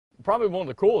probably one of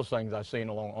the coolest things I've seen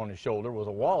along on his shoulder was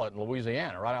a wallet in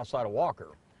Louisiana, right outside of Walker.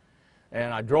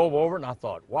 And I drove over and I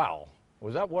thought, wow,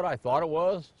 was that what I thought it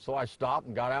was? So I stopped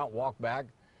and got out, walked back.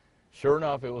 Sure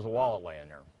enough, it was a wallet laying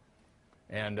there.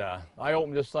 And I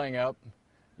opened this thing up.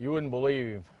 You wouldn't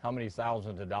believe how many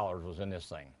thousands of dollars was in this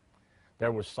thing.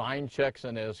 There was signed checks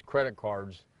in this, credit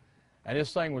cards, and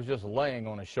this thing was just laying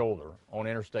on his shoulder on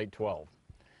Interstate 12.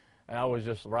 And I was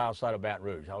just right outside of Baton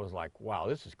Rouge. I was like, wow,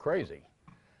 this is crazy.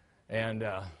 And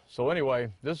so anyway,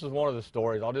 this is one of the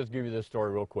stories. I'll just give you this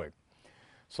story real quick.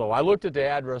 So I looked at the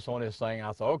address on this thing. And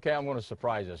I thought, okay, I'm going to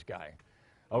surprise this guy.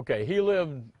 Okay, he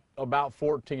lived about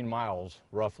 14 miles,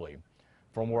 roughly,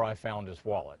 from where I found this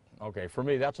wallet. Okay, for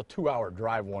me, that's a 2-hour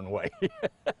drive one way.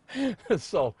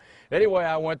 So anyway,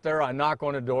 I went there. I knock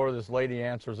on the door. This lady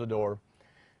answers the door.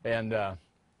 And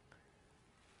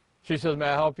she says, may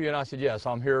I help you? And I said, yes,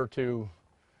 I'm here to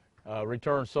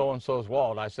return so-and-so's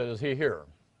wallet. I said, is he here?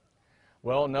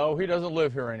 Well, no, he doesn't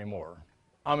live here anymore.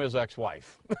 I'm his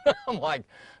ex-wife. I'm like,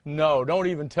 no, don't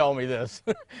even tell me this.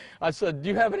 I said, do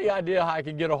you have any idea how I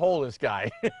can get a hold of this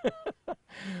guy?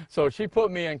 So she put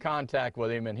me in contact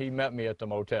with him, and he met me at the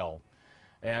motel.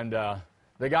 And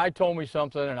the guy told me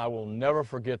something, and I will never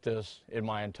forget this in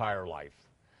my entire life.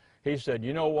 He said,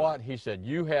 you know what? He said,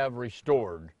 you have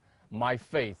restored my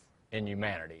faith in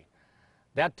humanity.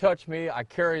 That touched me. I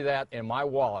carry that in my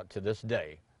wallet to this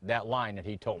day, that line that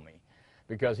he told me.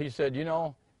 Because he said, you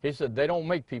know, he said, they don't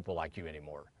make people like you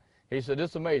anymore. He said,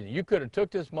 it's amazing. You could have took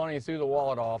this money and threw the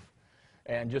wallet off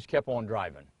and just kept on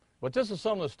driving. But this is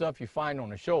some of the stuff you find on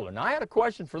the shoulder. Now, I had a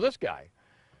question for this guy.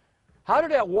 How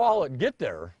did that wallet get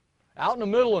there out in the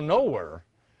middle of nowhere?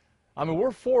 I mean,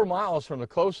 we're 4 miles from the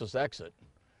closest exit.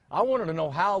 I wanted to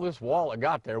know how this wallet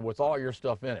got there with all your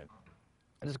stuff in it.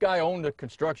 This guy owned a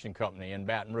construction company in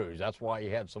Baton Rouge. That's why he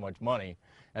had so much money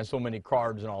and so many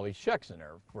cards and all these checks in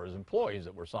there for his employees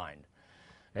that were signed.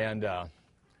 And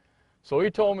so he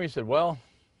told me, he said, well,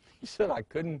 he said, I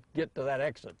couldn't get to that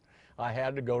exit. I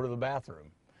had to go to the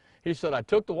bathroom. He said, I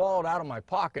took the wallet out of my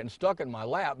pocket and stuck it in my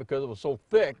lap because it was so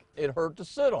thick, it hurt to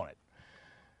sit on it.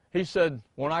 He said,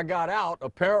 when I got out,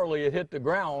 apparently it hit the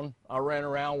ground. I ran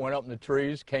around, went up in the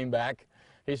trees, came back.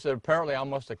 He said, apparently I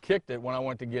must have kicked it when I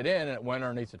went to get in and it went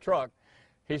underneath the truck.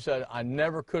 He said, I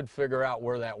never could figure out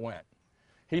where that went.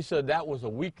 He said, that was a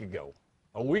week ago,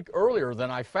 a week earlier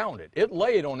than I found it. It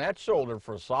laid on that shoulder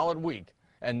for a solid week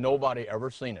and nobody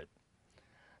ever seen it.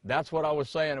 That's what I was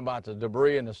saying about the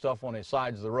debris and the stuff on the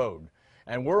sides of the road.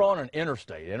 And we're on an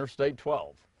interstate, Interstate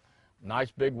 12.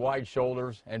 Nice big wide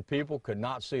shoulders, and people could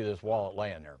not see this wallet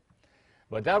laying there.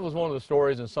 But that was one of the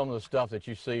stories and some of the stuff that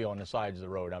you see on the sides of the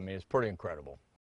road. I mean, it's pretty incredible.